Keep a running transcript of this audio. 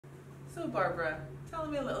So Barbara, tell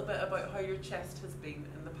me a little bit about how your chest has been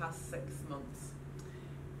in the past 6 months.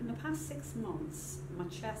 In the past 6 months, my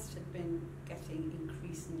chest had been getting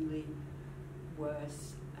increasingly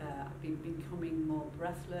worse. I've been becoming more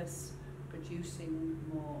breathless, producing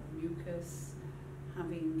more mucus,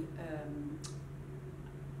 having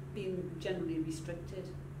been generally restricted.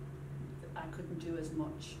 I couldn't do as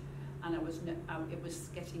much, and it was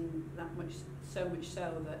getting that much, so much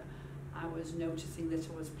so that I was noticing that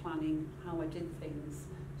I was planning how I did things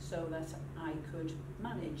so that I could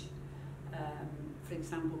manage. For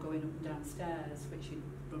example, going up and down stairs, which you'd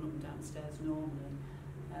run up and down stairs normally,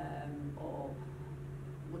 or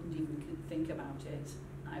wouldn't even think about it.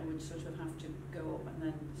 I would sort of have to go up and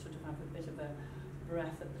then sort of have a bit of a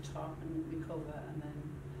breath at the top and recover, and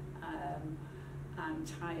then and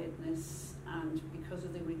tiredness, and because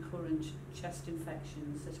of the recurrent chest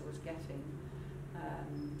infections that I was getting,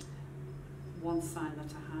 one sign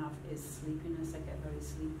that I have is sleepiness. I get very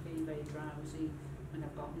sleepy, very drowsy when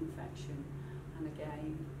I've got an infection, and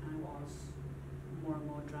again I was more and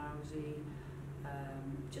more drowsy,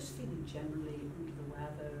 just feeling generally under the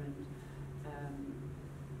weather, and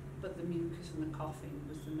but the mucus and the coughing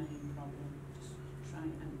was the main problem. Just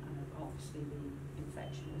trying, and obviously the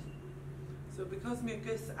infection was. So because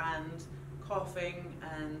mucus and coughing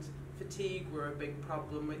and fatigue were a big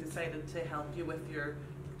problem, we decided to help you with your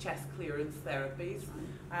chest clearance therapies.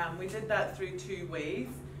 We did that through 2 ways.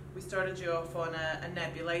 We started you off on a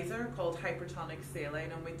nebulizer called hypertonic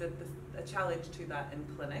saline, and we did a challenge to that in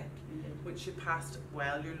clinic, which you passed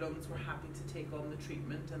well. Your lungs were happy to take on the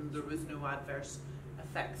treatment, and there was no adverse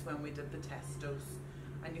effects when we did the test dose.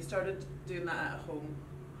 And you started doing that at home.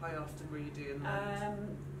 How often were you doing that?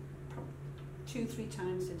 2-3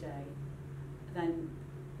 times a day, then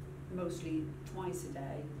mostly twice a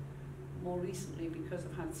day. More recently, because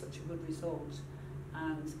I've had such a good result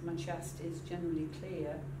and my chest is generally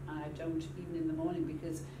clear, and I don't even in the morning,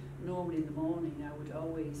 because normally in the morning I would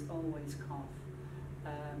always cough,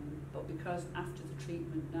 but because after the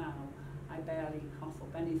treatment now I barely cough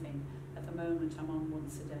up anything. At the moment I'm on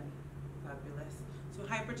once a day. Fabulous. So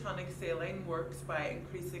hypertonic saline works by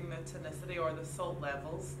increasing the tonicity or the salt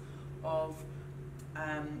levels of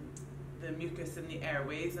the mucus in the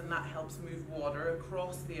airways, and that helps move water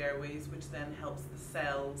across the airways, which then helps the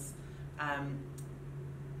cells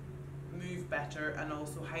move better, and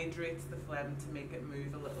also hydrates the phlegm to make it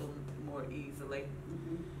move a little more easily.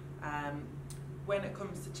 When it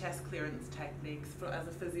comes to chest clearance techniques, as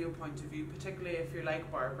a physio point of view, particularly if you're like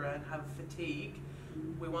Barbara and have fatigue,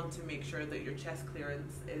 we want to make sure that your chest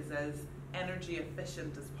clearance is as energy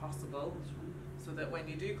efficient as possible, so that when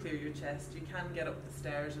you do clear your chest, you can get up the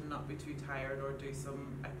stairs and not be too tired or do some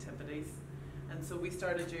activities. And so we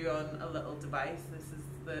started you on a little device. This is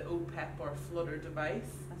the OPEP or flutter device.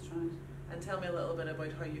 That's right. And tell me a little bit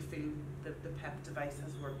about how you feel that the PEP device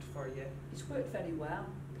has worked for you. It's worked very well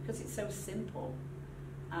because it's so simple,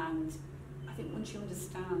 and I think once you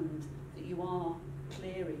understand that you are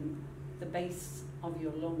clearing the base of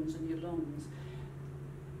your lungs,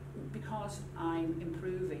 because I'm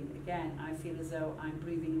improving, again, I feel as though I'm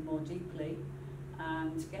breathing more deeply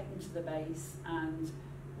and getting to the base, and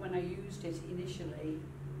when I used it initially,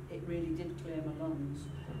 it really did clear my lungs.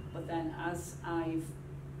 But then as I've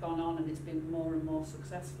gone on and it's been more and more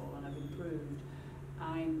successful and I've improved,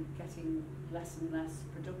 I'm getting less and less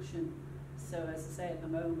production. So as I say, at the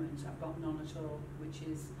moment, I've got none at all, which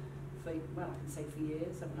is, I can say for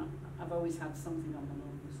years, I've always had something on my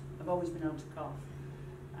lungs. I've always been able to cough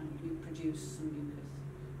and produce some mucus.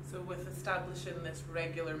 So with establishing this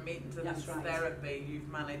regular maintenance therapy, you've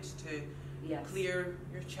managed to clear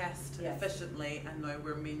your chest efficiently, and now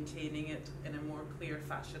we're maintaining it in a more clear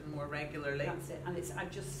fashion more regularly. That's it, and I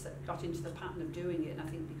just got into the pattern of doing it, and I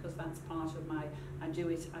think because that's part of I do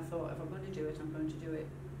it, I thought if I'm going to do it, I'm going to do it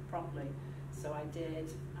properly. So I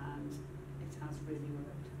did, and it has really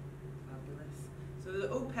worked. Fabulous. So the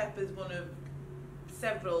OPEP is one of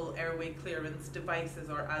several airway clearance devices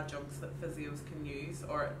or adjuncts that physios can use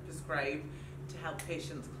or prescribe to help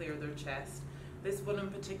patients clear their chest. This one in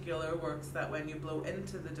particular works that when you blow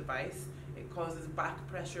into the device, it causes back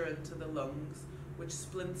pressure into the lungs, which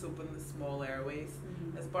splints open the small airways.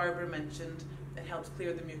 As Barbara mentioned, it helps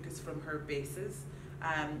clear the mucus from her bases,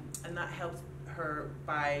 and that helps her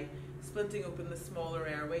by splinting open the smaller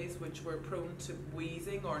airways, which were prone to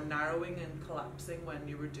wheezing or narrowing and collapsing when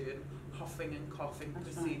you were doing huffing and coughing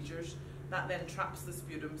procedures. That then traps the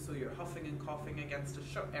sputum, so you're huffing and coughing against a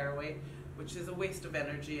shut airway, which is a waste of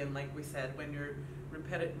energy. And like we said, when you're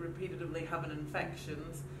repeatedly having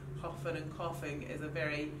infections, huffing and coughing is a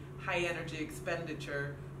very high energy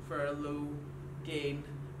expenditure for a low gain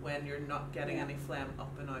when you're not getting any phlegm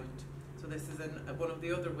up and out. So this is one of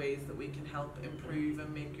the other ways that we can help improve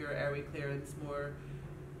and make your airway clearance more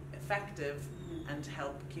effective and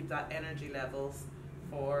help keep that energy levels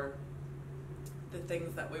for the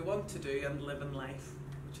things that we want to do and live in life,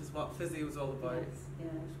 which is what physio is all about. Yes, yeah,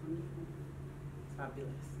 it's wonderful.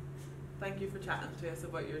 Fabulous. Thank you for chatting to us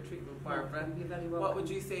about your treatment, Barbara. You're very welcome. What would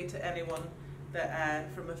you say to anyone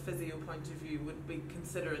that, from a physio point of view, would be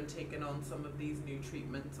considering taking on some of these new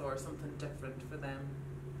treatments or something different for them?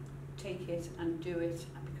 Take it and do it,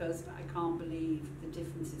 because I can't believe the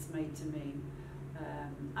difference it's made to me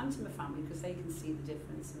and to my family, because they can see the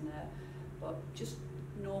difference in there. But just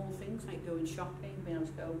normal things like going shopping, being able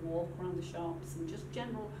to go walk around the shops, and just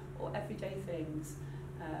general or everyday things.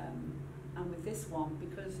 And with this one,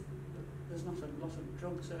 because there's not a lot of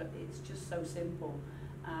drugs, it's just so simple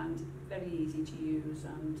and very easy to use,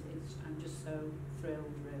 and I'm just so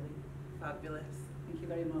thrilled, really. Fabulous. Thank you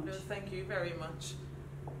very much. No, thank you very much.